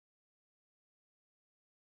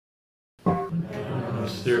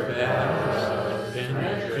Surpass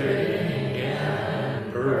penetrating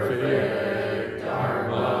and perfect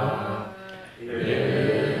Dharma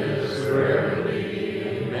is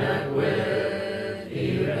rarely met with,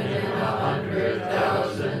 even in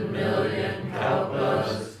 100,000 million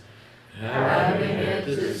kalpas. Having it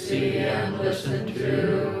to see and listen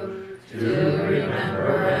to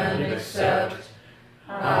remember and accept,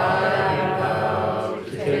 I vow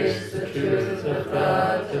to taste the truth of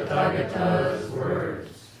the Tathagata's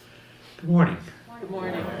words. Good morning. Good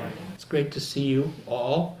morning. It's great to see you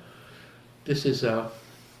all. This is a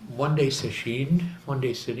one-day sesshin,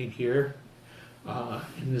 one-day sitting here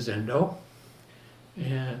in the Zendo,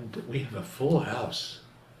 and we have a full house.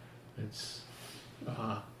 It's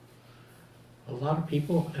a lot of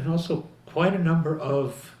people, and also quite a number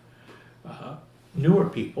of newer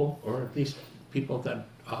people, or at least people that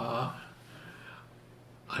I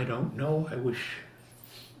don't know.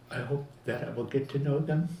 I hope that I will get to know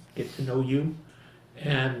them, get to know you.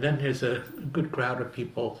 And then there's a good crowd of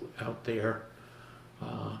people out there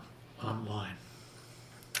online.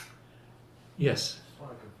 Yes? Just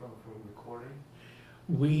want to confirm if we're recording.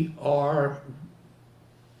 We are,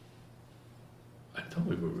 I thought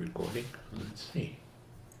we were recording. Let's see.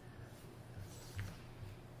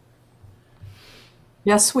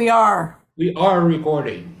 Yes, we are. We are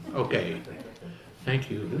recording. Okay.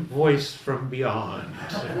 Thank you. The voice from beyond.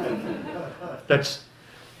 That's,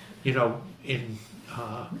 in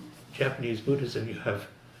Japanese Buddhism, you have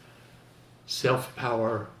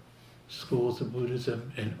self-power schools of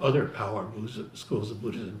Buddhism and other power schools of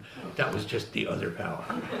Buddhism. That was just the other power.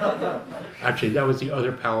 Actually, that was the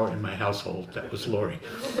other power in my household. That was Lori.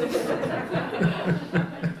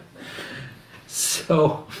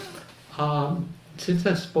 So, since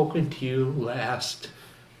I've spoken to you last,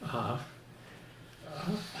 I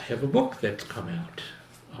have a book that's come out,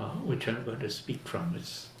 which I'm going to speak from.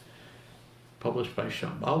 It's published by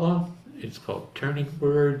Shambhala. It's called Turning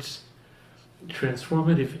Words,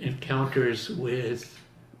 Transformative Encounters with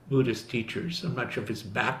Buddhist Teachers. I'm not sure if it's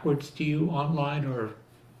backwards to you online or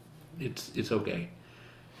it's okay.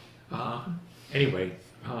 Anyway,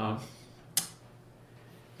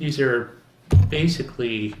 these are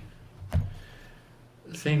basically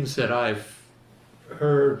things that I've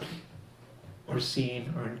heard or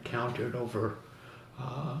seen or encountered over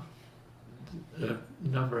a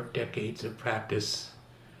number of decades of practice,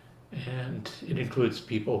 and it includes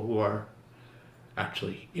people who are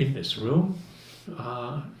actually in this room,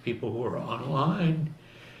 people who are online,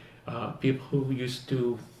 people who used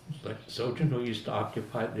to, like Sojin, who used to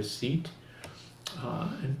occupy this seat,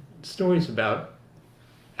 and stories about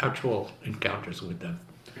actual encounters with them.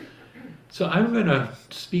 So I'm going to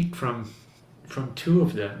speak from two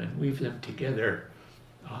of them and weave them together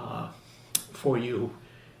for you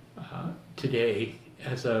today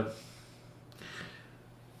as a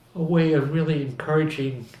way of really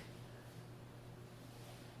encouraging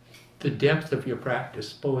the depth of your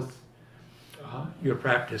practice, both your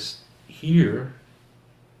practice here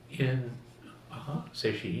in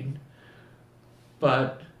Sesshin,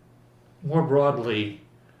 but more broadly,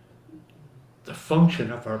 the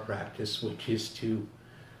function of our practice, which is to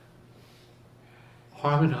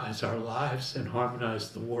harmonize our lives and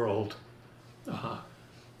harmonize the world.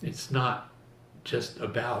 It's not just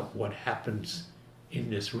about what happens in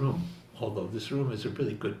this room, although this room is a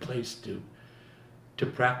really good place to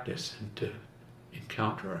practice and to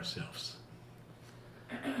encounter ourselves.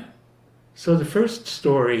 So the first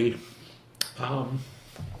story, I'm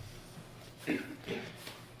going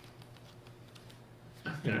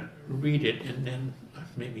to read it and then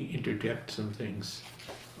maybe interject some things.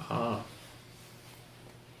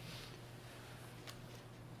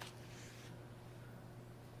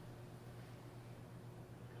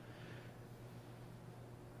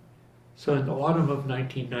 So in the autumn of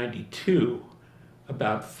 1992,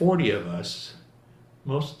 about 40 of us,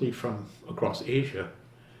 mostly from across Asia,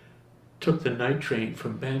 took the night train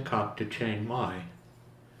from Bangkok to Chiang Mai,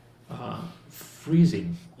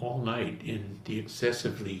 freezing all night in the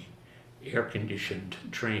excessively air-conditioned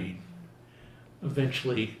train,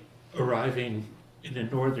 eventually arriving in a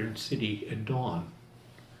northern city at dawn.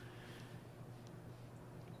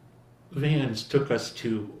 Vans took us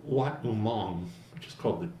to Wat Umong, which is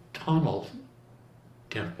called the Tunnel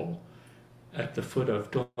Temple, at the foot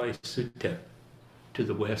of Doi Suthep, to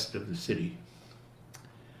the west of the city.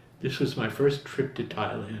 This was my first trip to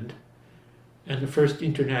Thailand, and the first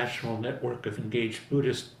international network of engaged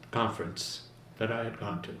Buddhist conference that I had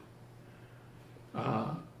gone to.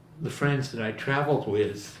 The friends that I traveled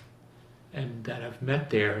with and that I've met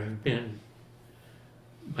there have been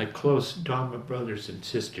my close Dharma brothers and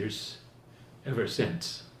sisters, ever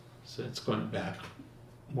since. So it's going back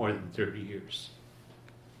more than 30 years.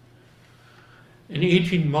 An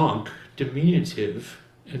aging monk, diminutive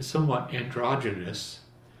and somewhat androgynous,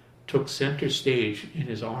 took center stage in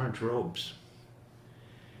his orange robes.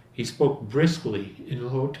 He spoke briskly in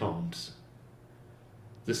low tones.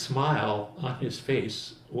 The smile on his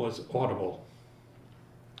face was audible.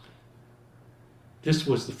 This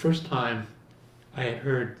was the first time I had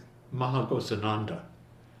heard Mahagosananda,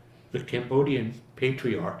 the Cambodian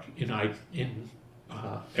patriarch in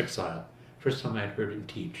exile. First time I had heard him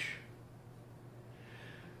teach.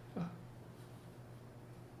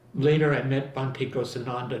 Later, I met Bhante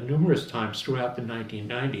Gosananda numerous times throughout the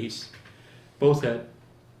 1990s, both at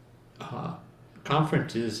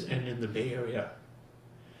conferences and in the Bay Area.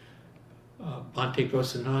 Bhante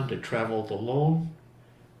Gosananda traveled alone,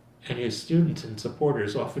 and his students and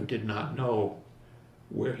supporters often did not know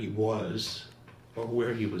where he was or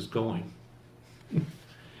where he was going.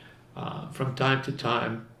 From time to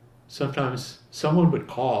time, sometimes someone would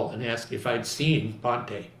call and ask if I'd seen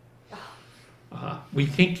Bhante. We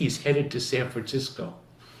think he's headed to San Francisco.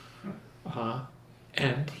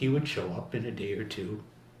 And he would show up in a day or two,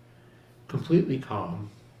 completely calm,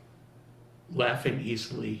 laughing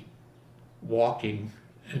easily, walking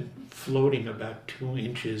and floating about 2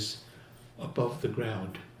 inches above the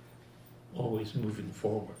ground, always moving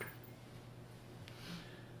forward.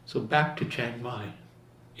 So back to Chiang Mai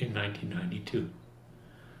in 1992.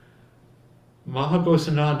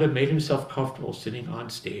 Mahagosananda made himself comfortable sitting on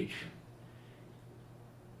stage.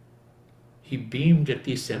 He beamed at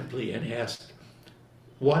the assembly and asked,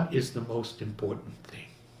 "What is the most important thing?"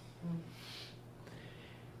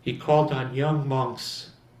 He called on young monks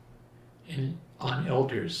and on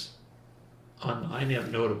elders, on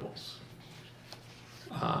INAM notables.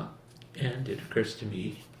 And it occurs to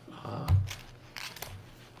me,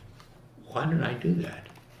 why don't I do that?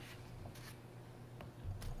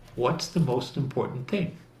 What's the most important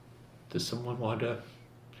thing? Does someone want to,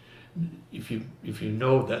 if you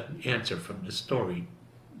know the answer from the story,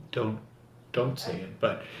 don't say it,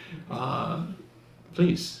 but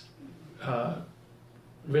please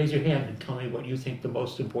raise your hand and tell me what you think the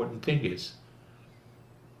most important thing is.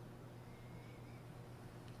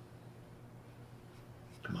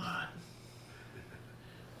 Come on.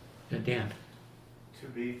 Yeah, Dan. To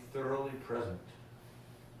be thoroughly present.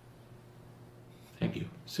 Thank you.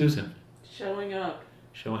 Susan. Showing up.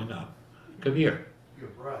 Showing up. Kabir. Your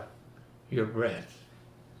breath. Your breath.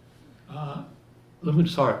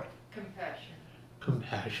 Luminsart. Compassion.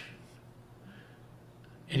 Compassion.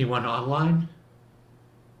 Anyone online?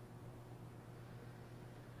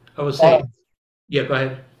 I would say, yeah, go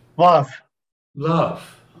ahead. Love.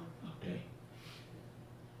 Love. Okay.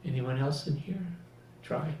 Anyone else in here?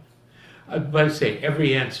 Try. I'd say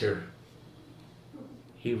every answer,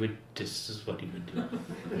 this is what he would do.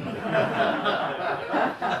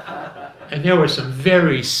 And there were some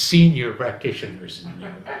very senior practitioners in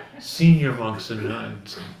there, senior monks and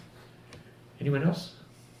nuns. Anyone else?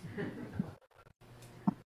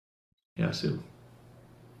 Yeah, Sue.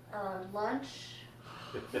 Lunch.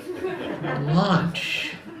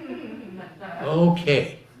 Lunch.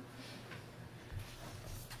 Okay.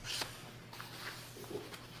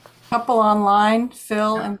 Couple online,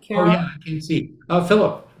 Phil and Oh Carol. yeah, I can see.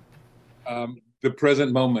 Philip. The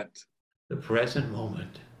present moment. The present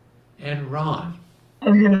moment. And Ron. I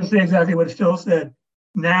was going to say exactly what Phil said.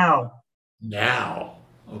 Now. Now.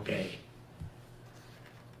 Okay.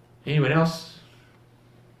 Anyone else?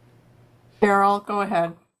 Carol, go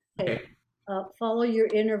ahead. Okay. Follow your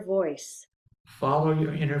inner voice. Follow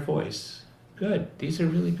your inner voice. Good. These are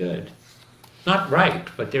really good. Not right,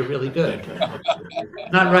 but they're really good.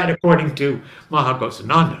 Not right according to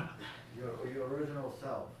Mahagosananda. Your original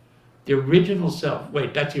self. The original self.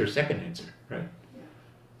 Wait, that's your second answer, right?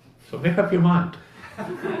 So make up your mind.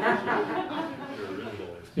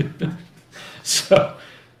 So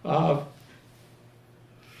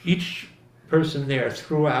each person there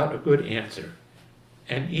threw out a good answer,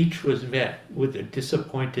 and each was met with a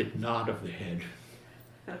disappointed nod of the head.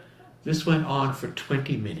 This went on for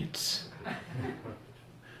 20 minutes.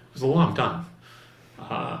 It was a long time.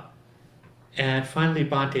 And finally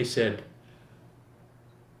Bhante said,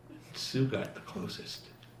 Sue got the closest.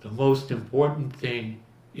 The most important thing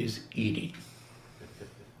is eating.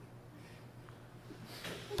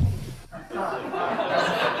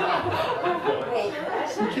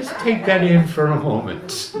 So just take that in for a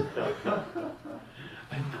moment.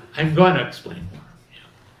 I'm going to explain more.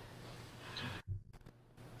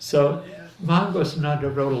 So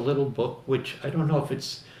Mahagosananda wrote a little book, which I don't know if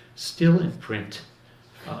it's still in print.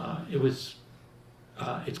 It was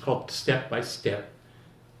It's called Step by Step,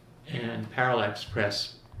 and Parallax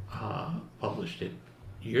Press published it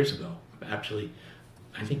years ago, actually,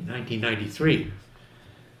 I think 1993.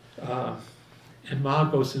 And Ma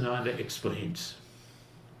Ghosananda explains,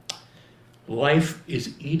 life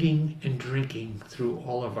is eating and drinking through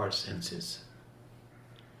all of our senses.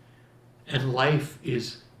 And life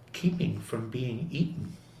is keeping from being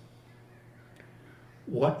eaten.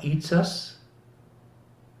 What eats us?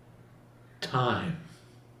 Time.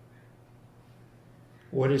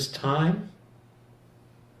 What is time?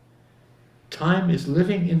 Time is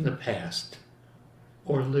living in the past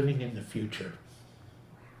or living in the future,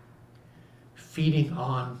 feeding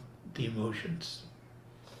on the emotions.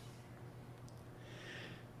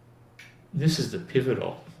 This is the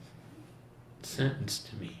pivotal sentence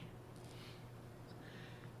to me.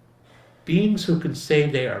 Beings who can say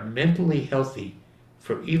they are mentally healthy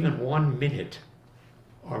for even 1 minute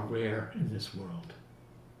are rare in this world.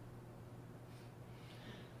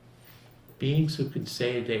 Beings who can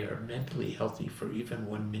say they are mentally healthy for even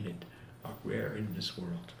 1 minute are rare in this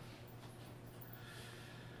world.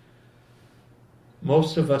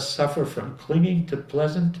 Most of us suffer from clinging to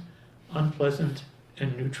pleasant, unpleasant,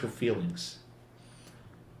 and neutral feelings,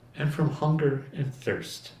 and from hunger and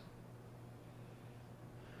thirst.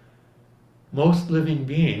 Most living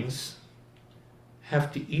beings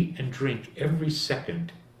have to eat and drink every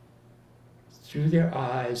second through their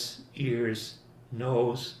eyes, ears,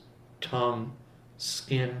 nose, tongue,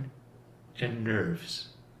 skin, and nerves.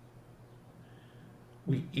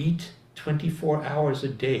 We eat 24 hours a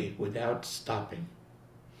day without stopping.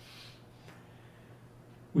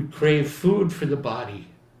 We crave food for the body,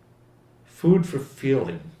 food for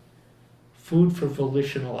feeling, food for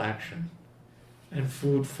volitional action, and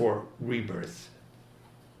food for rebirth.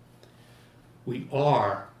 We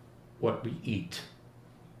are what we eat.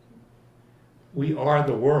 We are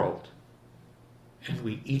the world, and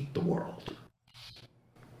we eat the world.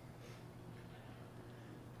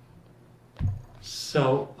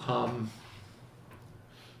 So,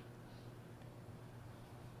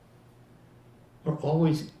 we're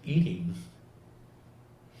always eating.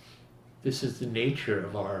 This is the nature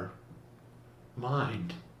of our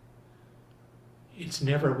mind. It's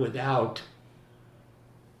never without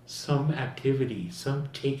some activity, some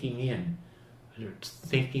taking in, whether it's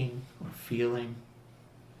thinking or feeling.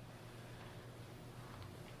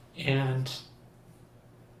 And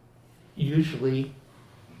usually,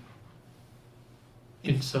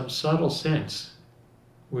 in some subtle sense,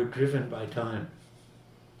 we're driven by time.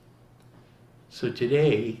 So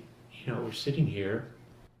today, we're sitting here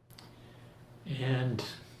and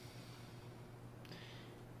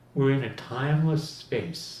we're in a timeless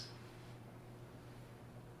space.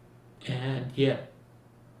 And yet,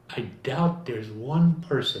 I doubt there's one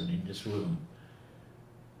person in this room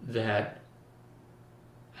that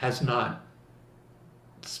has not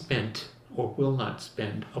spent or will not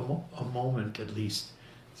spend a moment at least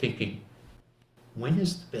thinking, when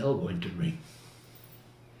is the bell going to ring?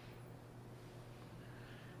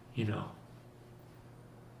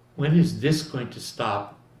 When is this going to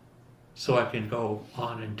stop so I can go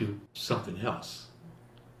on and do something else?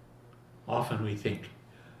 Often we think,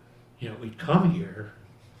 we come here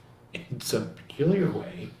in some peculiar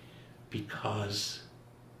way because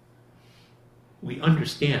we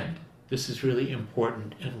understand this is really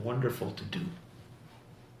important and wonderful to do.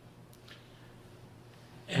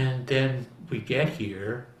 And then we get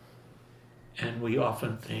here and we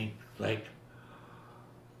often think like,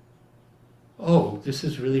 oh, this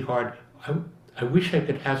is really hard. I wish I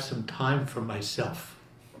could have some time for myself.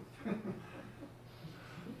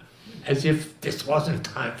 As if this wasn't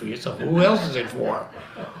time for yourself. Who else is it for?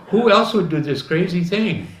 Who else would do this crazy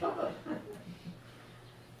thing?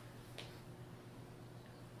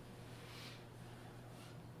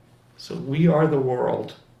 So we are the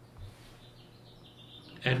world,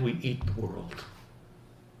 and we eat the world.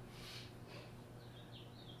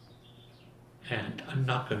 And I'm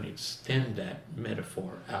not going to extend that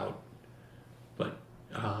metaphor out, but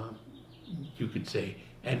you could say,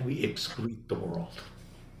 and we excrete the world.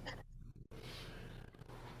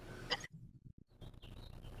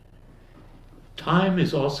 Time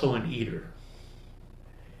is also an eater.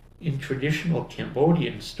 In traditional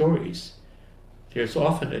Cambodian stories, there's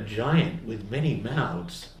often a giant with many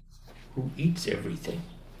mouths who eats everything.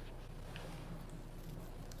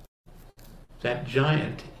 That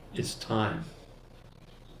giant is time.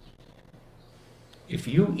 If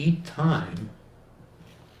you eat time,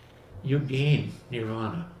 you gain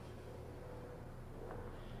nirvana.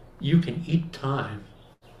 You can eat time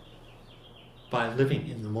by living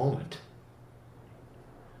in the moment.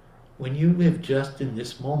 when you live just in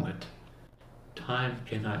this moment, time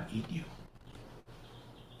cannot eat you.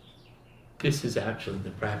 This is actually the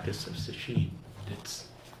practice of sesshin. It's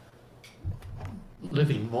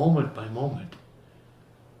living moment by moment.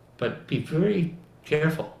 But be very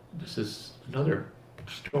careful. This is another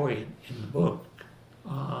story in the book.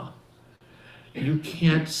 You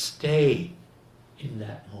can't stay in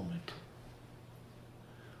that moment.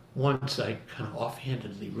 Once I kind of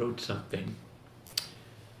offhandedly wrote something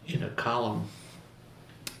in a column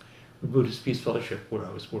for Buddhist Peace Fellowship where I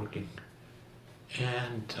was working.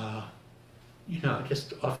 And,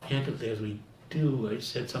 just offhandedly as we do, I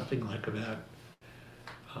said something like about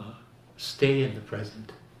stay in the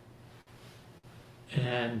present.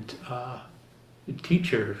 And the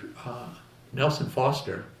teacher, Nelson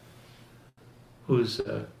Foster, who's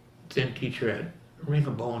a Zen teacher at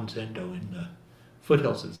Ringabone Zendo in the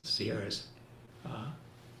foothills of the Sierras,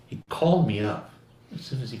 he called me up as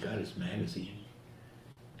soon as he got his magazine.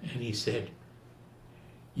 And he said,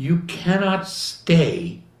 "You cannot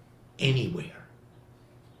stay anywhere."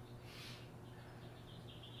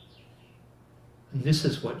 And this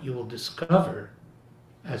is what you will discover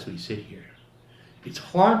as we sit here. It's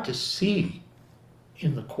hard to see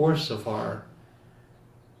in the course of our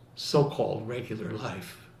so-called regular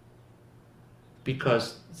life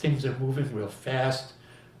because things are moving real fast,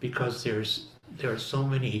 because there are so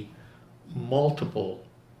many multiple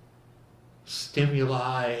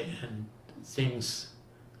stimuli and things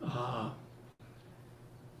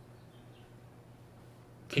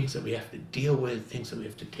things that we have to deal with, things that we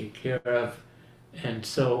have to take care of. And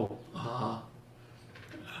so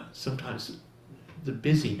sometimes the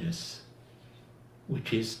busyness,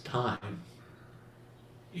 which is time,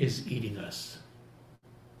 is eating us.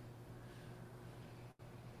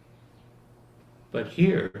 But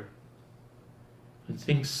here, when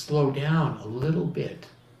things slow down a little bit,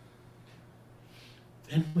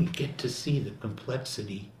 then we get to see the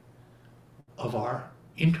complexity of our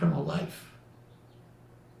internal life.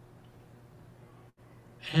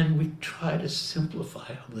 And we try to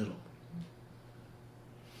simplify a little.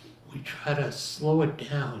 We try to slow it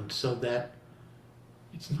down so that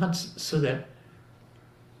it's not so that,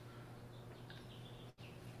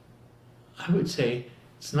 I would say,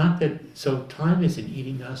 it's not that, so time isn't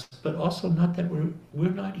eating us, but also not that we're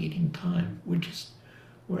not eating time.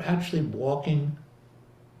 We're actually walking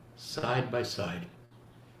side by side.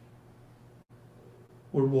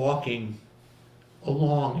 We're walking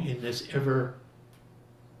along in this ever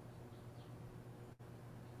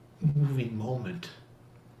moving moment.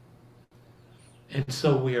 And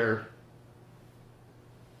so we're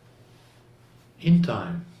in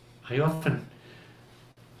time. I often,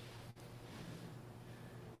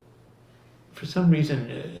 for some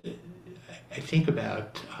reason, I think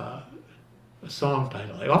about a song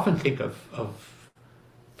title. I often think of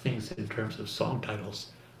things in terms of song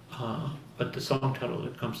titles, but the song title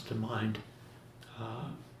that comes to mind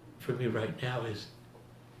for me right now is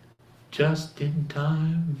 "Just in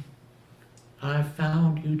Time. I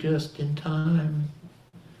found you just in time.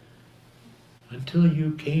 Until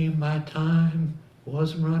you came, my time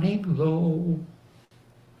was running low."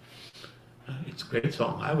 It's a great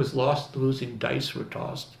song. I was lost, losing, dice were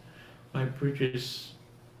tossed. My bridges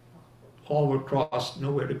all were crossed,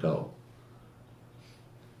 nowhere to go.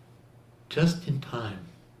 Just in time.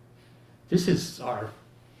 This is our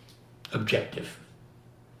objective,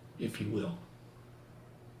 if you will.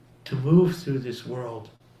 To move through this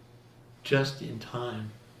world just in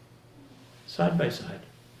time, side by side.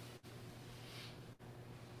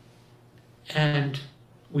 And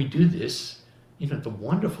we do this, the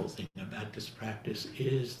wonderful thing about this practice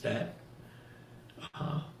is that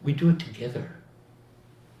we do it together.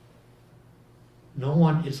 No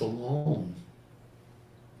one is alone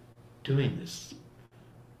doing this.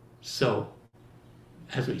 So,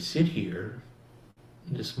 as we sit here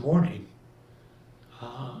this morning,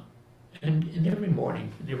 and every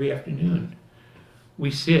morning and every afternoon,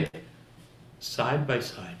 we sit side by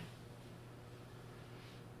side,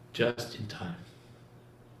 just in time.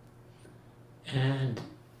 And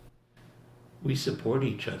we support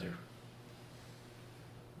each other,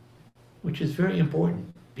 which is very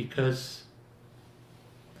important because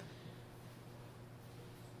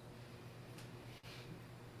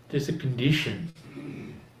there's a condition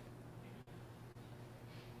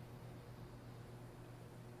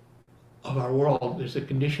of our world, there's a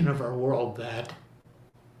condition of our world that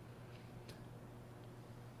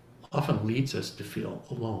often leads us to feel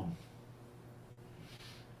alone.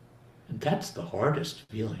 And that's the hardest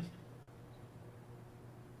feeling,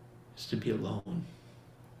 is to be alone.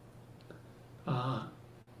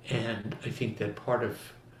 And I think that part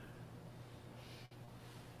of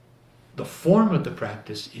the form of the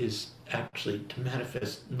practice is actually to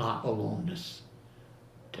manifest not aloneness,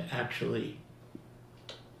 to actually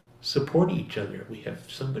support each other. We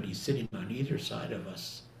have somebody sitting on either side of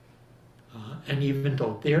us. And even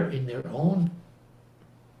though they're in their own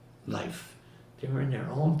life, they're in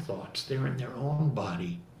their own thoughts, they're in their own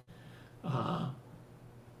body,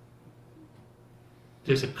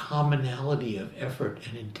 there's a commonality of effort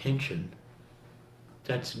and intention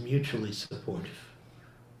that's mutually supportive.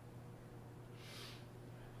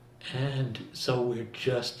 And so we're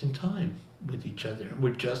just in time with each other.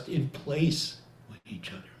 We're just in place with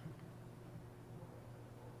each other.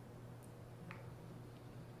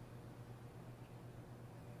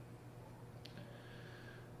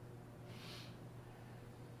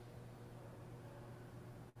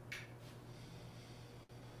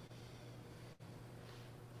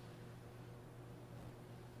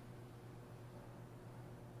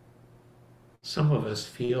 Some of us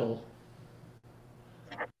feel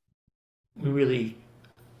we really,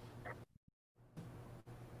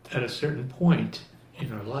 at a certain point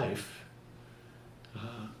in our life,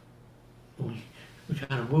 we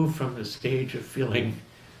kind of move from the stage of feeling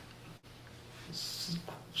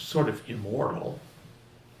sort of immortal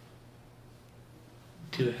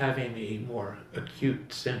to having a more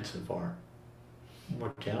acute sense of our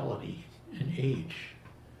mortality and age.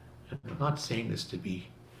 And I'm not saying this to be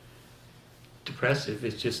depressive,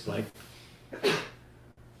 it's just like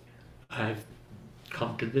I've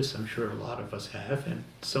come to this, I'm sure a lot of us have, and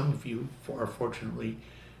some of you are fortunately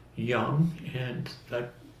young, and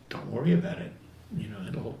don't worry about it. You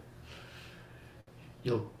know,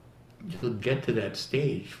 you'll get to that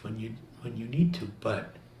stage when you need to,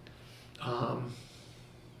 but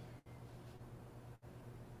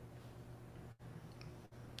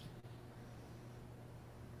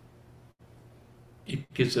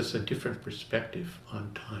it gives us a different perspective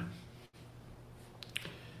on time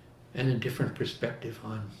and a different perspective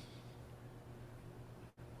on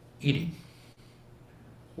eating.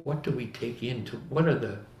 What do we take into? What are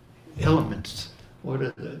the elements? What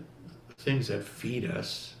are the things that feed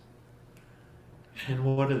us?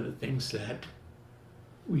 And what are the things that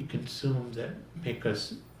we consume that make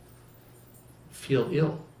us feel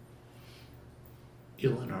ill?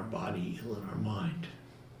 Ill in our body, ill in our mind.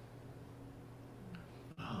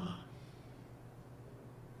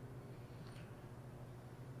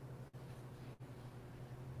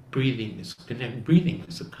 Breathing is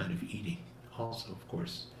a kind of eating also, of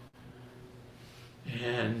course.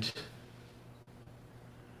 And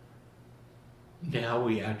now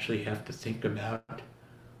we actually have to think about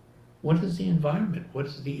what is the environment? What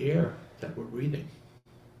is the air that we're breathing?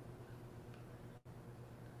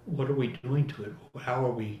 What are we doing to it? How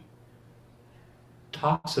are we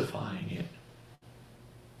toxifying it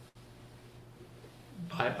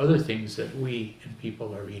by other things that we and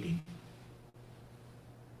people are eating?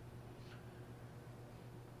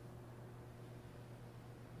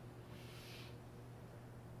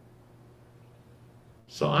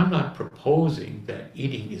 So I'm not proposing that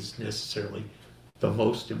eating is necessarily the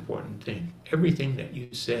most important thing. Everything that you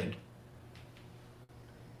said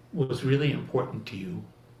was really important to you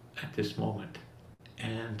at this moment.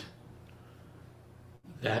 And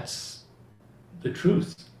that's the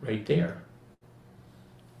truth right there.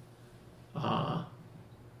 Well,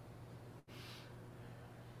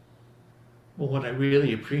 what I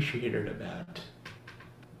really appreciated about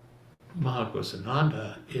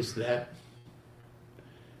Mahagosananda is that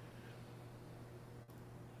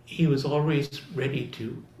he was always ready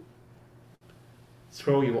to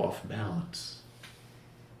throw you off balance,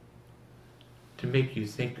 to make you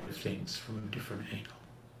think of things from a different angle.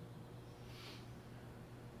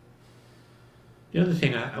 The other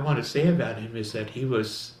thing I want to say about him is that he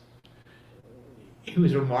was a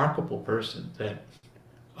remarkable person, that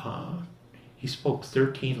he spoke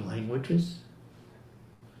 13 languages.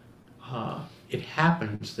 It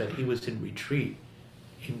happens that he was in retreat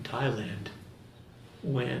in Thailand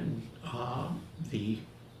when the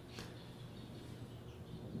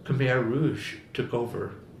Khmer Rouge took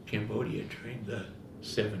over Cambodia during the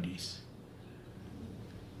 70s.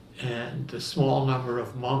 And the small number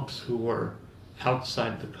of monks who were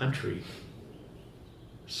outside the country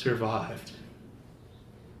survived.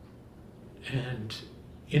 And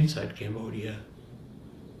inside Cambodia,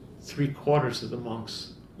 3/4 of the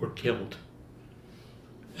monks were killed,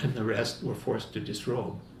 and the rest were forced to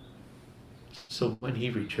disrobe. So when he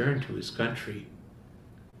returned to his country,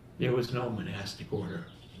 there was no monastic order.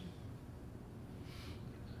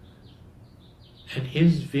 And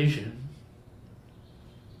his vision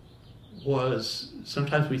was,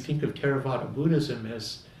 sometimes we think of Theravada Buddhism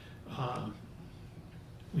as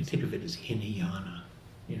we think of it as Hinayana,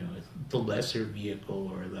 you know, the lesser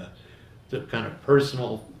vehicle or the kind of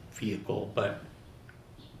personal vehicle, but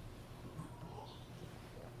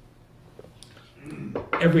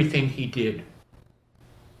everything he did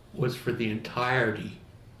was for the entirety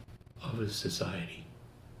of his society.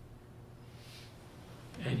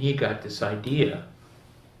 And he got this idea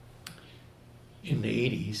in the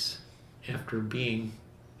 80s, after being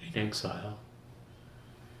in exile,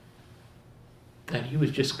 that he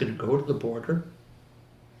was just going to go to the border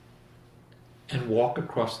and walk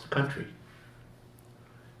across the country.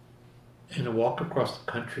 And to walk across the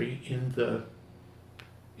country in the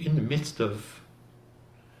midst of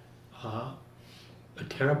a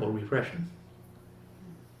terrible repression.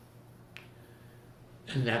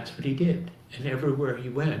 And that's what he did. And everywhere he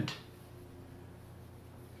went,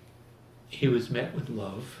 he was met with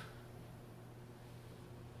love.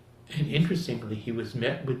 And interestingly, he was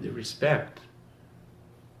met with the respect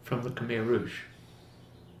from the Khmer Rouge.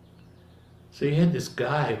 So you had this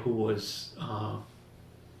guy who was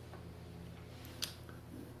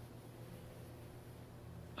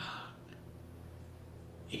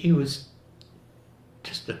he was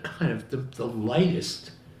just the kind of the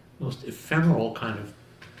lightest, most ephemeral kind of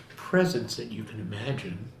presence that you can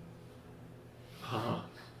imagine.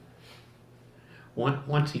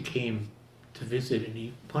 Once he came to visit and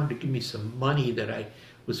he wanted to give me some money that I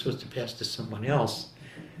was supposed to pass to someone else.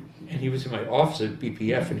 And he was in my office at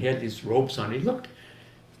BPF and he had these robes on. He looked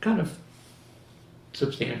kind of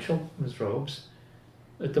substantial in his robes.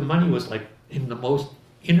 But the money was like in the most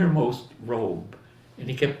innermost robe. And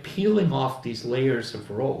he kept peeling off these layers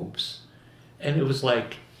of robes. And it was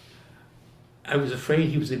like, I was afraid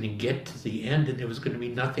he was going to get to the end and there was going to be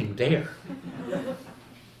nothing there.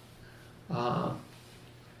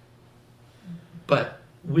 But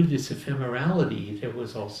with this ephemerality, there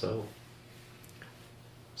was also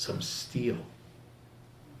some steel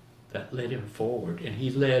that led him forward. And he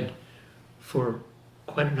led, for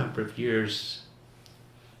quite a number of years,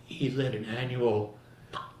 he led an annual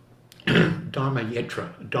Dharma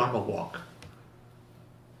Yatra, Dharma walk,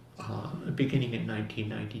 beginning in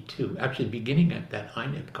 1992. Actually, beginning at that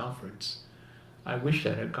HINEP conference. I wish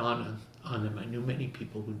I had gone on them. I knew many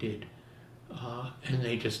people who did. And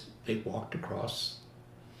they walked across,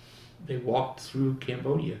 they walked through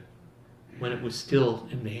Cambodia when it was still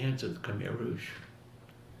in the hands of the Khmer Rouge.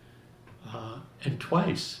 And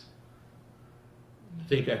twice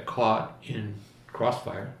they got caught in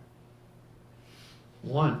crossfire.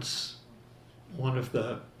 Once,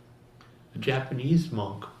 a Japanese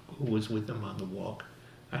monk who was with them on the walk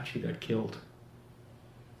actually got killed.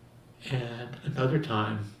 And another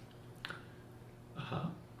time,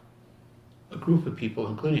 a group of people,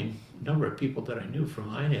 including a number of people that I knew from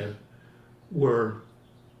HINEP, were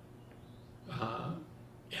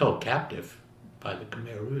held captive by the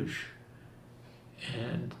Khmer Rouge.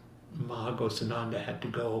 And Mahagosananda had to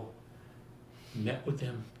go, met with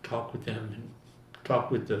them, talk with them, and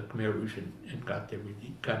talk with the Khmer Rouge and got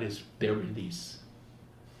their release.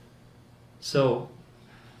 So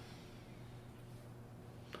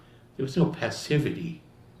there was no passivity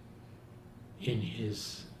in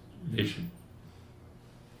his vision.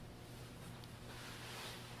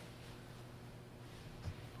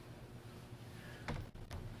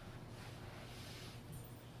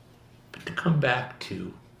 But to come back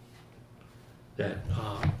to that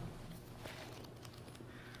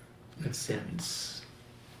sentence,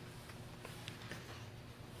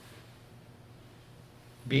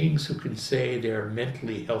 beings who can say they're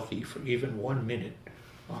mentally healthy for even 1 minute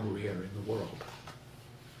are rare in the world.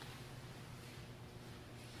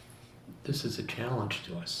 This is a challenge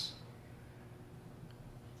to us.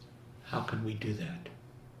 How can we do that?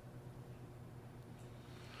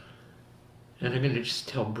 And I'm going to just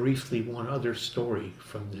tell briefly one other story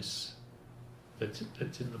from this that's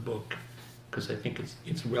in the book, because I think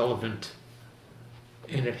it's relevant.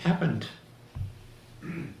 And it happened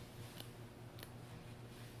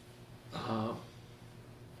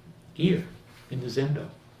here in the Zendo.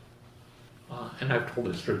 And I've told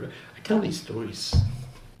this story. I tell these stories.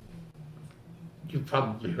 You've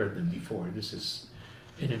probably heard them before. This is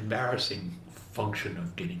an embarrassing function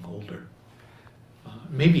of getting older.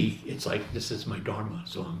 Maybe it's like, this is my Dharma,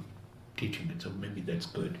 so I'm teaching it, so maybe that's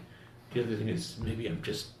good. The other thing is, maybe I'm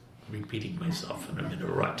just repeating myself and I'm in a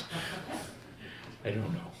rut. I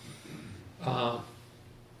don't know.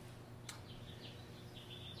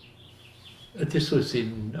 This was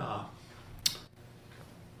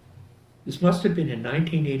this must have been in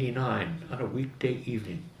 1989 on a weekday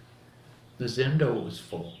evening. The Zendo was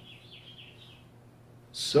full.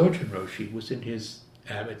 Sojin Roshi was in his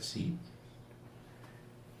abbot seat,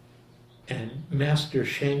 and Master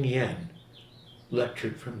Sheng Yen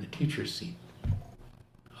lectured from the teacher's seat.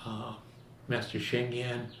 Master Sheng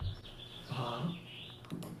Yen, at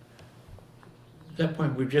that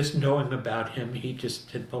point we're just knowing about him. He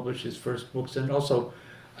just had published his first books, and also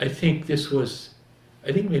I think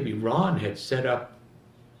maybe Ron had set up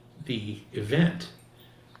the event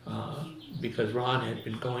because Ron had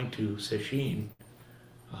been going to sesshin,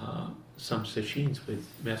 some sesshins with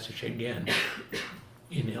Master Sheng Yen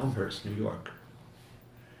in Elmhurst, New York.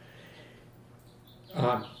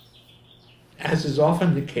 As is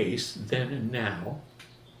often the case then and now,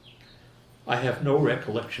 I have no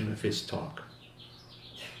recollection of his talk.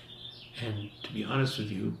 And to be honest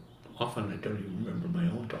with you, often I don't even remember my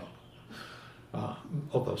own talk,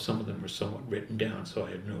 although some of them are somewhat written down, so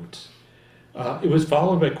I have notes. It was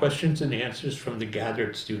followed by questions and answers from the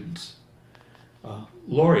gathered students.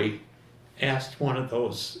 Lori asked one of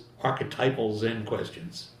those archetypal Zen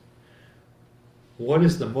questions. What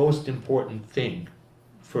is the most important thing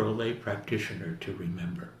for a lay practitioner to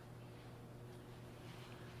remember?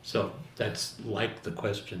 So that's like the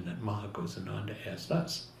question that Hozan asked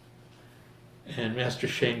us. And Master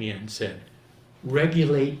Sheng Yen said,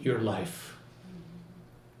 regulate your life.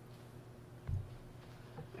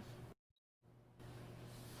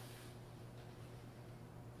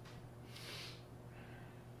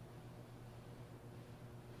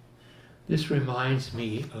 This reminds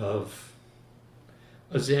me of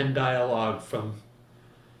a Zen dialogue from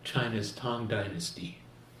China's Tang Dynasty.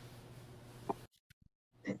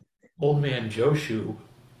 Old man Joshu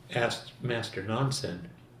asked Master Nansen,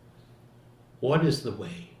 what is the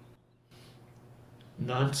way?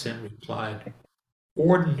 Nansen replied,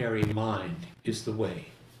 ordinary mind is the way.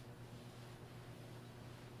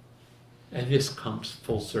 And this comes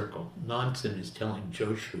full circle. Nansen is telling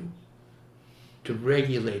Joshu to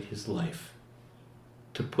regulate his life,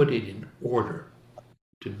 to put it in order,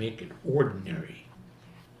 to make it ordinary.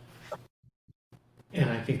 And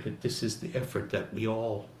I think that this is the effort that we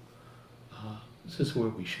all, this is where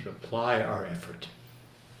we should apply our effort.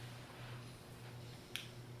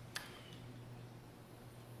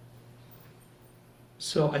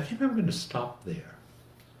 So I think I'm going to stop there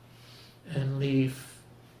and leave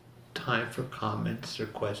time for comments or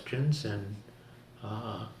questions, and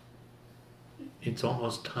it's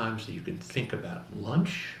almost time so you can think about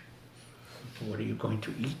lunch. What are you going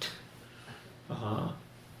to eat?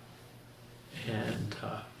 And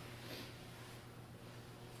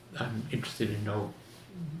I'm interested in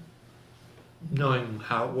knowing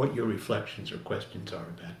what your reflections or questions are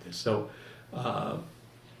about this. So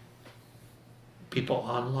people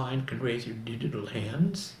online can raise your digital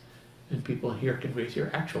hands, and people here can raise your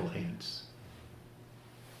actual hands.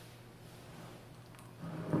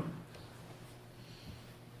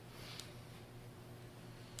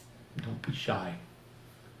 Don't be shy.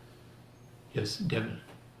 Yes, Devin.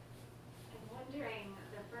 I'm wondering,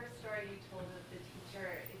 the first story you told of the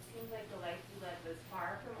teacher, it seems like the life you led was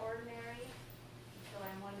far from ordinary. So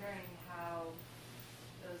I'm wondering how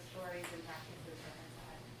those stories and practices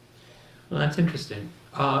reconcile. Well, that's interesting.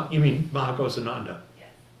 You mean Hozan?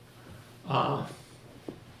 Yes.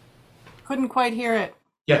 Couldn't quite hear it.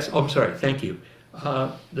 Yes, oh, I'm sorry, thank you.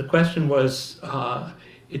 The question was,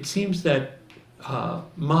 it seems that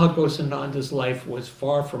Hozan's life was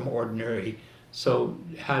far from ordinary, so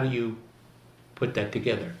how do you put that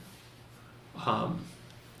together?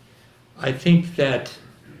 I think that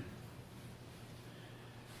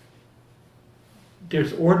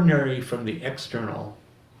there's ordinary from the external,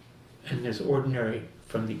 and there's ordinary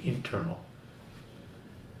from the internal.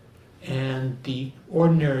 And the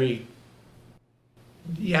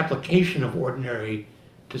application of ordinary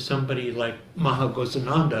to somebody like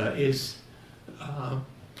Hozan is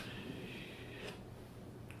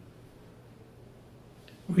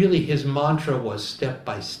really his mantra was step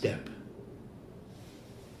by step.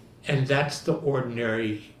 And that's the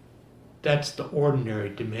ordinary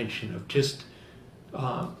dimension of just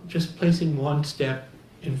placing one step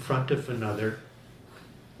in front of another,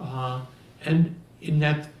 and in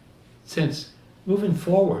that sense, moving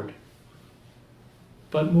forward,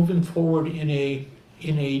 but moving forward in a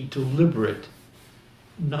deliberate,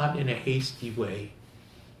 not in a hasty way,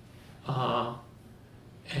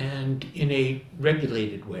 and in a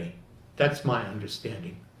regulated way. That's my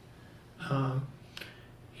understanding.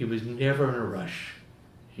 He was never in a rush.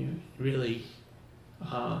 He really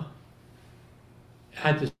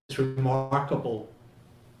had this remarkable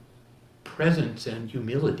presence and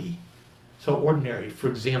humility. So ordinary, for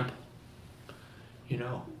example,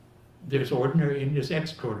 there's ordinary and there's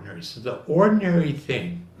extraordinary. So the ordinary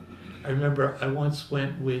thing, I remember I once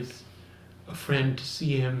went with a friend to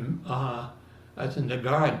see him at the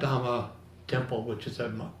Nagara Dhamma temple, which is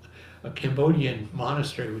a Cambodian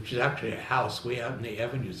monastery, which is actually a house way out in the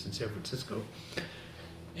avenues in San Francisco.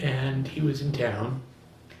 And he was in town.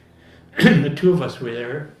 The two of us were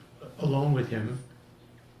there alone with him.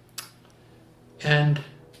 And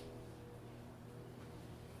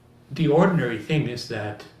the ordinary thing is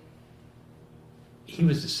that he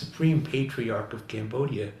was the supreme patriarch of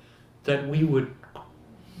Cambodia, that we would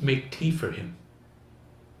make tea for him,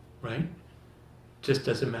 right? Just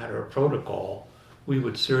as a matter of protocol, we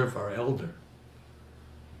would serve our elder.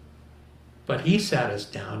 But he sat us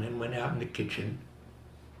down and went out in the kitchen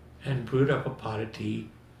and brewed up a pot of tea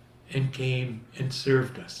and came and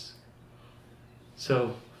served us.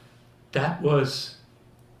 So that was,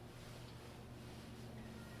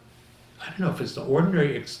 I don't know if it's the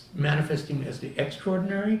ordinary manifesting as the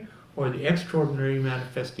extraordinary or the extraordinary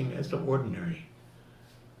manifesting as the ordinary.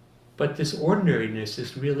 But this ordinariness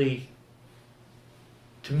is really,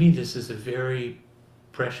 to me, this is a very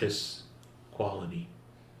precious quality.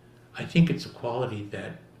 I think it's a quality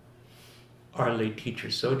that our late teacher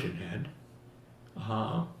Sojin had.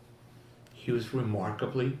 He was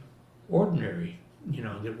remarkably ordinary. You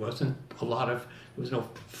know, there wasn't a lot of, there was no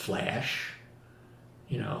flash.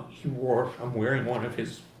 You know, I'm wearing one of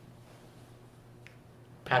his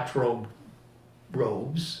patrobe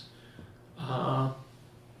robes.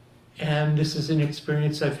 And this is an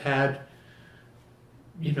experience I've had,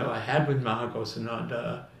 you know, I had with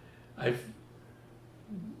Mahagosananda.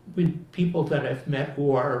 With people that I've met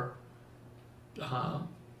who are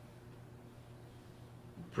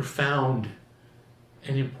profound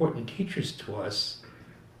and important teachers to us,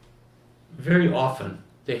 very often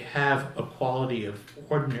they have a quality of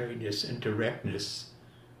ordinariness and directness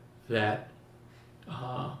that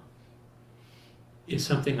is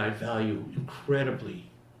something I value incredibly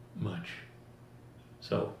much.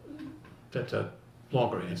 So that's a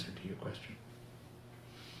longer answer to your question.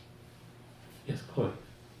 Yes, Chloe.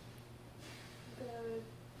 The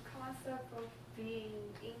concept of being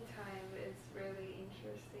in time is really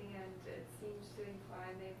interesting, and it seems to imply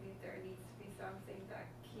maybe there needs to be something that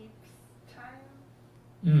keeps time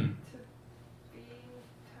to being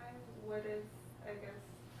time. What is, I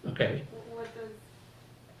guess, Okay. what does,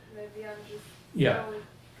 maybe I'm just Yeah.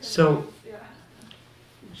 so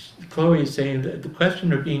So Chloe is saying that the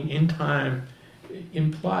question of being in time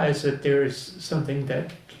implies that there is something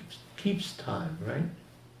that keeps time, right?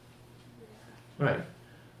 Right.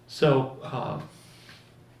 So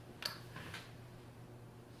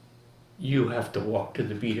you have to walk to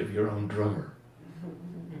the beat of your own drummer.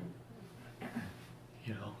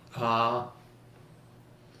 You know.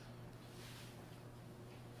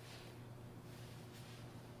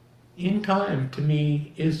 In time, to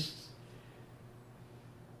me, is,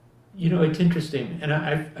 you know, it's interesting, and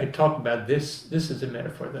I talk about this. This is a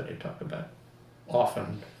metaphor that I talk about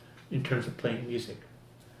often in terms of playing music.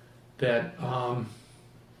 That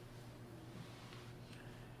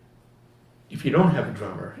if you don't have a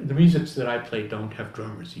drummer, the musics that I play don't have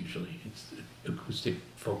drummers usually. It's acoustic,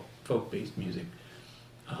 folk-based music,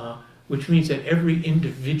 which means that every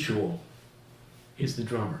individual is the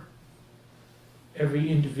drummer.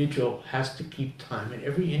 Every individual has to keep time, and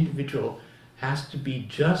every individual has to be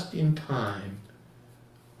just in time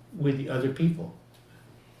with the other people.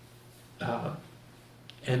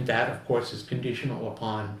 And that, of course, is conditional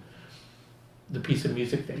upon the piece of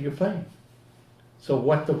music that you're playing. So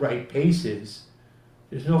what the right pace is,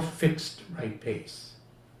 there's no fixed right pace.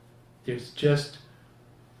 There's just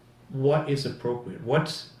what is appropriate.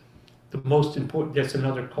 What's the most important, that's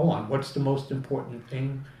another koan. What's the most important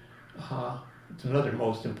thing? It's another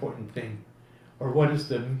most important thing. Or what is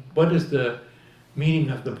the meaning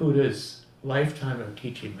of the Buddha's lifetime of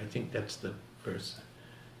teaching? I think that's the verse.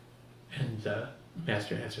 And the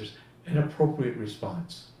Master answers, an appropriate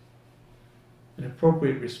response. An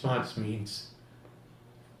appropriate response means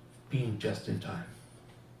being just in time.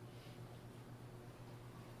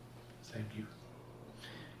 Thank you.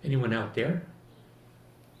 Anyone out there?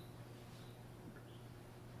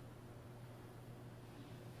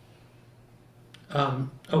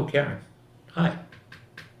 Karen. Hi.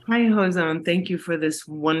 Hi, Hozan. Thank you for this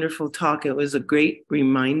wonderful talk. It was a great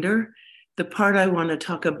reminder. The part I want to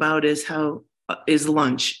talk about is how is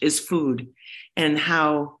lunch, is food, and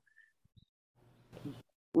how,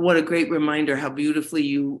 what a great reminder, how beautifully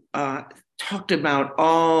you talked about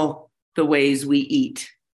all the ways we eat.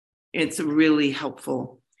 It's really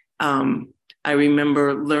helpful. I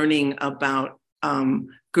remember learning about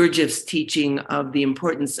Gurdjieff's teaching of the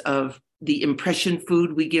importance of the impression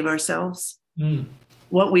food we give ourselves,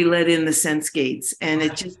 what we let in the sense gates. And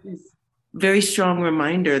it just is very strong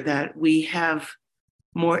reminder that we have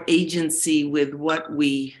more agency with what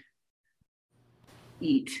we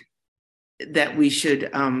eat, that we should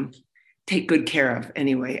take good care of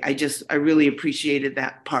anyway. I really appreciated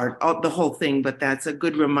that part, the whole thing, but that's a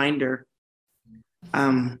good reminder.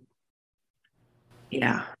 Yeah,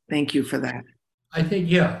 thank you for that. I think,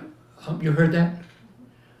 yeah, you heard that?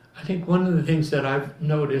 I think one of the things that I've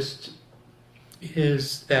noticed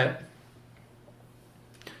is that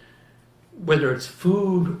whether it's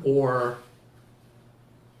food or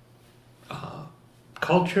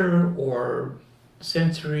culture or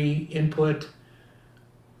sensory input,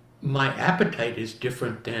 my appetite is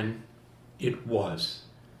different than it was.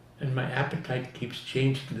 And my appetite keeps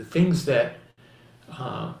changing. The things that,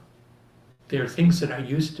 there are things that I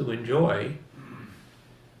used to enjoy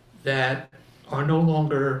that are no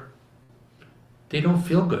longer, they don't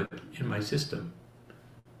feel good in my system.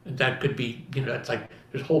 And that could be, it's like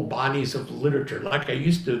there's whole bodies of literature. Like I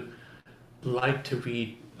used to like to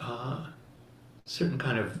read certain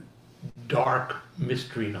kind of dark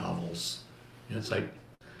mystery novels. It's like,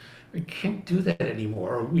 I can't do that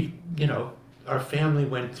anymore. Our family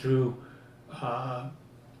went through a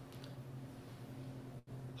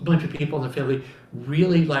bunch of people in the family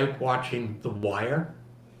really like watching The Wire.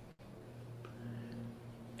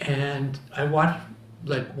 And I watched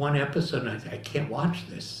like one episode and I can't watch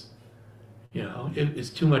this. It's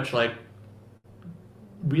too much like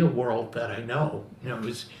real world that I know. It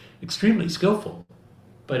was extremely skillful,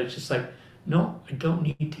 but it's just like, no, I don't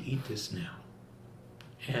need to eat this now.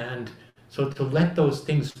 And so to let those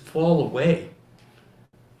things fall away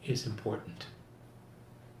is important.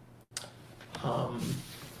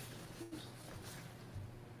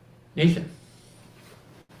 Nathan.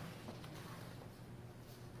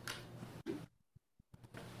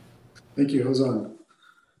 Thank you, Hozan.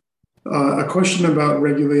 A question about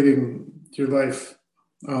regulating your life.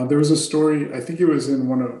 There was a story, I think it was in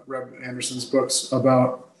one of Reb Anderson's books,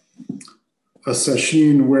 about a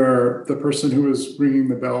sesshin where the person who was ringing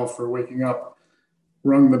the bell for waking up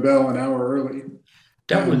rung the bell an hour early.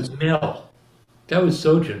 That was Mel. That was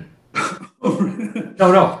Sojin.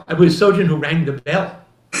 No, it was Sojin who rang the bell.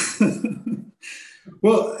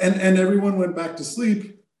 Well, and everyone went back to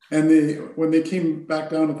sleep. And when they came back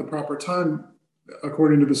down at the proper time,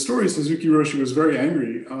 according to the story, Suzuki Roshi was very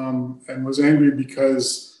angry, and was angry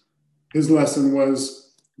because his lesson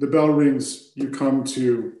was the bell rings, you come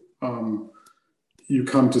to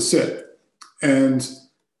sit. And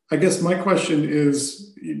I guess my question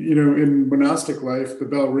is, in monastic life, the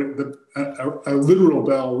bell a literal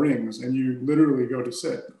bell rings, and you literally go to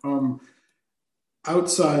sit.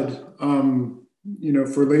 Outside,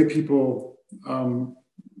 for lay people,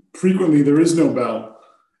 frequently there is no bell,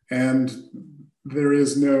 and there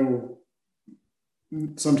is no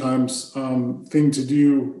sometimes thing to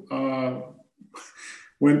do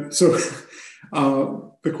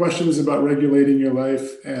the question is about regulating your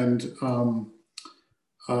life and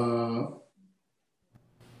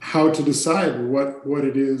how to decide what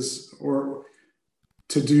it is or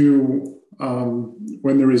to do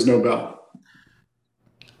when there is no bell.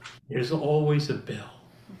 There's always a bell.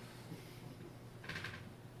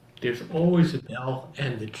 There's always a bell,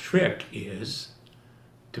 and the trick is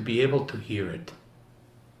to be able to hear it.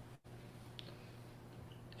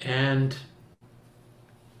 And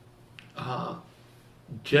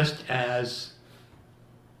just as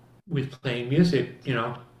with playing music,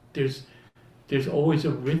 there's always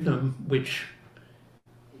a rhythm which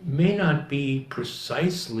may not be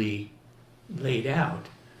precisely laid out,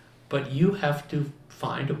 but you have to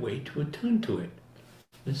find a way to attune to it.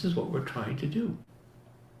 This is what we're trying to do.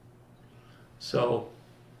 So,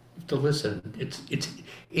 to listen,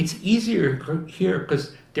 it's easier here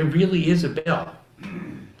because there really is a bell,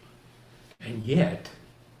 and yet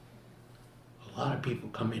a lot of people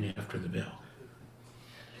come in after the bell.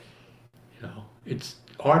 It's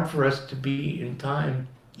hard for us to be in time,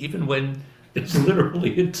 even when it's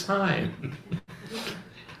literally a time.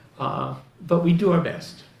 But we do our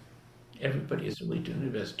best. Everybody is really doing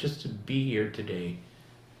their best. Just to be here today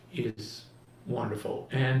is wonderful,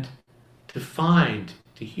 and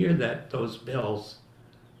to hear those bells.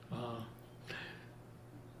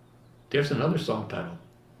 There's another song title,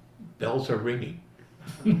 "Bells Are Ringing."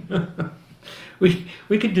 we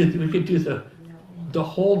could do the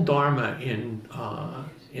whole Dharma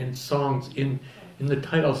in songs in the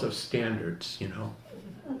titles of standards,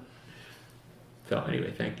 So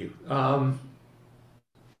anyway, thank you,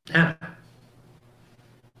 Anna.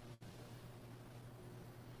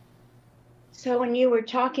 So when you were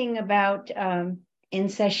talking about in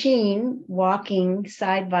sesshin, walking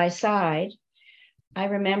side by side, I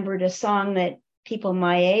remembered a song that people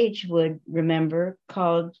my age would remember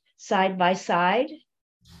called Side by Side.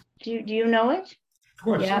 Do you know it? Of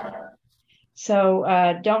course. Yeah.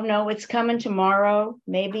 So don't know what's coming tomorrow.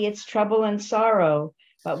 Maybe it's trouble and sorrow,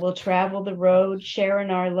 but we'll travel the road, sharing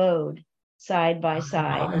our load, side by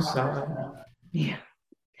side. By side. Yeah.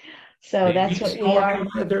 So Maybe that's what we stormy are.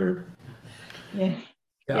 weather. Yeah.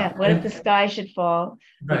 Yeah. What if the sky should fall?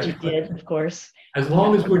 Which it Right. did, of course. As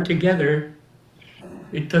long as we're together,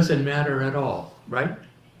 it doesn't matter at all, right?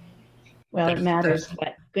 Well, it That's- matters, that's-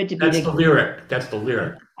 but good to be That's the together. lyric. That's the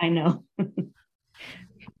lyric. I know.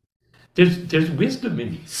 There's wisdom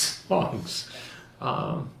in these songs.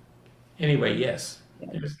 Anyway, yes.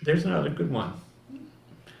 There's another good one.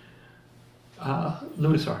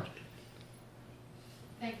 Louis Hart.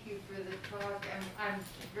 Thank you for the talk. I'm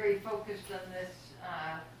very focused on this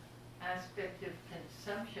aspect of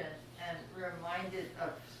consumption and reminded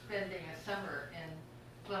of spending a summer in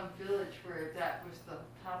Plum Village where that was the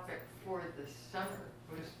topic for the summer,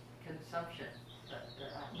 was consumption,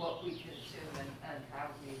 what we consume and how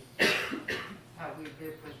we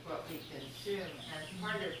live with what we consume. And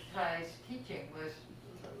part of Ty's teaching was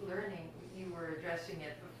learning, you were addressing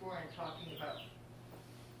it before and talking about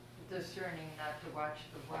discerning not to watch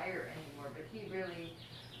The Wire anymore, but he really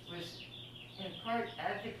was in part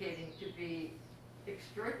advocating to be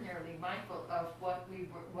extraordinarily mindful of what we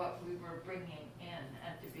were bringing in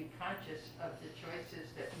and to be conscious of the choices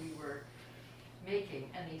that we were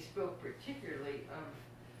making. And he spoke particularly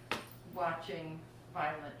of watching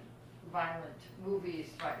violent movies,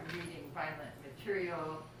 reading violent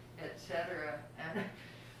material, etc. And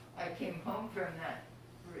I came home from that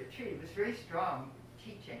retreat. It was very strong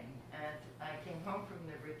teaching, and I came home from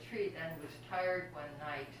the retreat and was tired one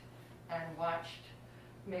night and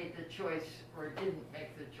made the choice, or didn't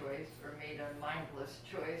make the choice, or made a mindless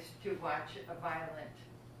choice to watch a violent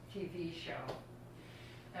TV show.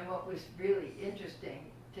 And what was really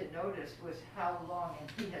interesting to notice was how long,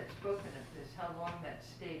 and he had spoken of this, how long that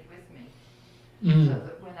stayed with me. So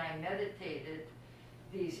that when I meditated,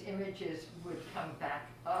 these images would come back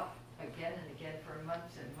up again and again for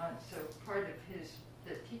months and months. So part of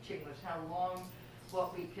the teaching was how long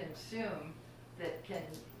what we consume that can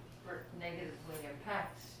negatively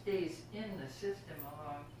impact stays in the system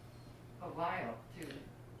along a while to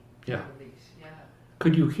release. Yeah.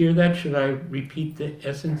 Could you hear that? Should I repeat the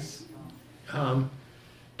essence?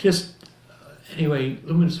 Anyway,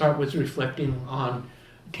 Luminous Heart was reflecting on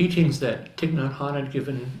teachings that Thich Nhat Hanh had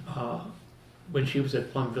given when she was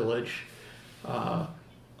at Plum Village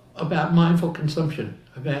about mindful consumption,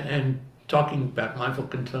 and talking about mindful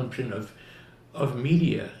consumption of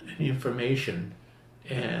media and information,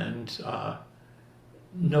 and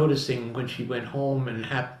noticing when she went home and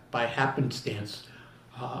by happenstance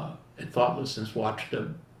and thoughtlessness watched a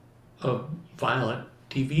violent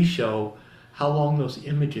TV show, how long those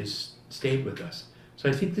images stayed with us. So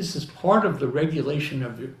I think this is part of the regulation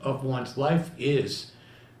of one's life, is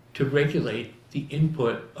to regulate the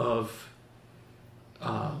input of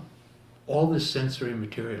all this sensory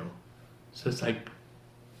material. So it's like,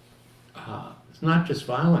 it's not just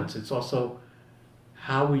violence, it's also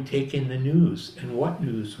how we take in the news and what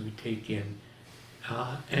news we take in.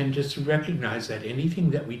 And just to recognize that anything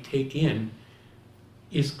that we take in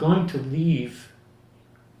is going to leave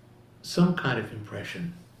some kind of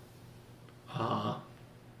impression.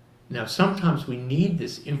 Now, sometimes we need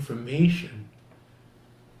this information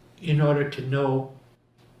in order to know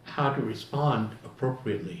how to respond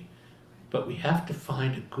appropriately, but we have to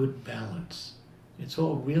find a good balance. It's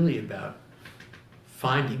all really about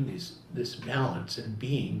finding this balance and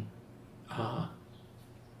being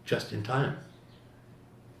just in time.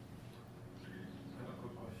 I have a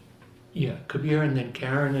quick question. Yeah, Kabir and then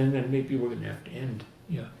Karen, and then maybe we're going to have to end.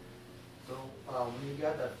 Yeah. So when you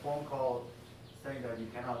got that phone call saying that you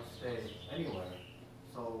cannot stay anywhere,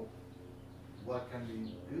 so what can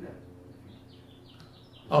we do then?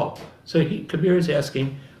 Oh, so Kabir is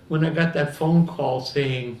asking, when I got that phone call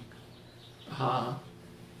saying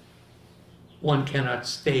one cannot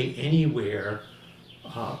stay anywhere,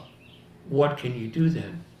 what can you do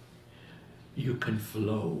then? You can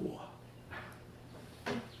flow.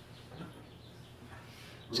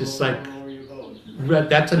 Just like,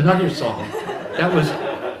 that's another song. That was,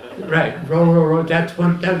 right, Row, Row, Row, that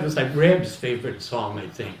was like Reb's favorite song, I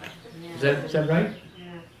think. Is that right?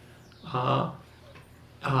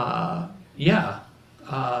 Yeah.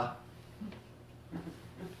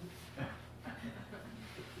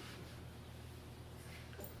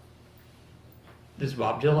 This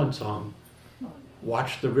Bob Dylan song,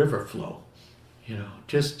 Watch the River Flow.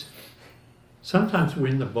 Just sometimes we're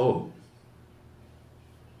in the boat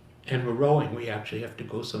and we're rowing, we actually have to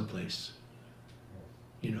go someplace.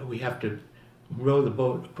 You know, we have to row the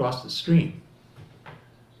boat across the stream.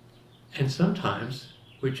 And sometimes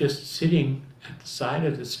we're just sitting at the side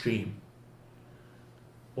of the stream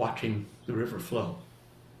watching the river flow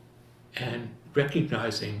and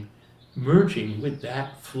recognizing, merging with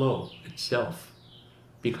that flow itself,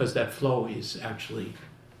 because that flow is actually,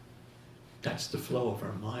 that's the flow of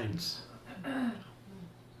our minds.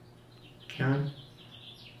 Karen?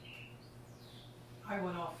 I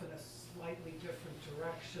went off in a slightly different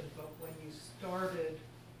direction, but when you started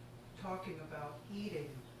talking about eating,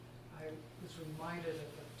 I was reminded of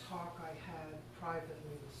a talk I had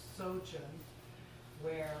privately with Sojin,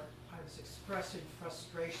 where I was expressing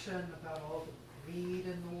frustration about all the greed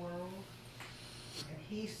in the world. And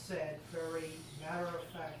he said very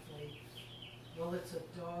matter-of-factly, well, it's a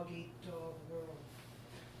dog-eat-dog world.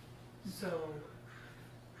 So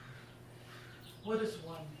what does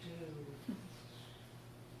one do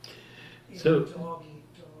in a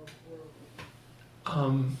dog-eat-dog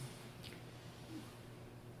world?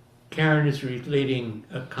 Karen is relating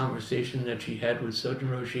a conversation that she had with Sojin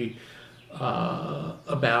Roshi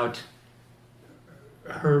about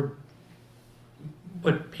her,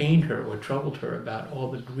 what pained her, what troubled her about all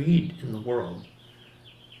the greed in the world.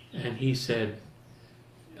 And he said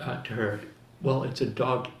to her, well, it's a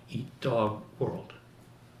dog-eat-dog world.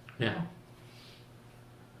 Now,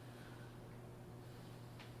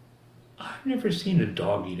 I've never seen a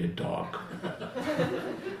dog eat a dog.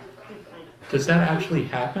 Does that actually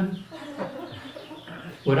happen?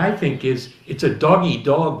 What I think is, it's a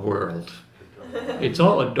dog-eat-dog world. It's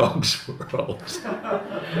all a dog's world.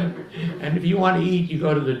 And if you want to eat, you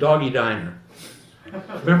go to the doggy diner.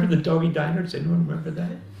 Remember the doggy diners? Anyone remember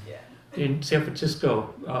that? Yeah. In San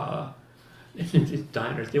Francisco,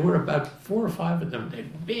 diners, there were about 4 or 5 of them. They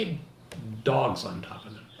had big dogs on top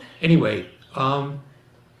of them. Anyway,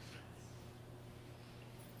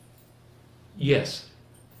 yes.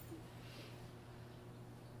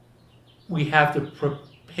 We have the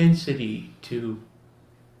propensity to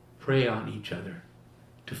prey on each other,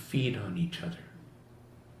 to feed on each other.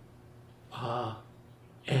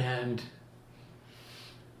 And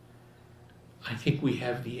I think we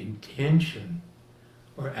have the intention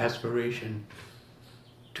or aspiration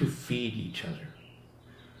to feed each other.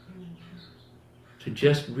 To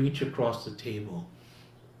just reach across the table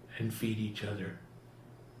and feed each other.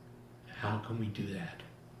 How can we do that?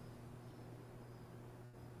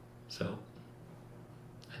 So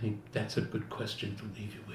I think that's a good question to leave you with.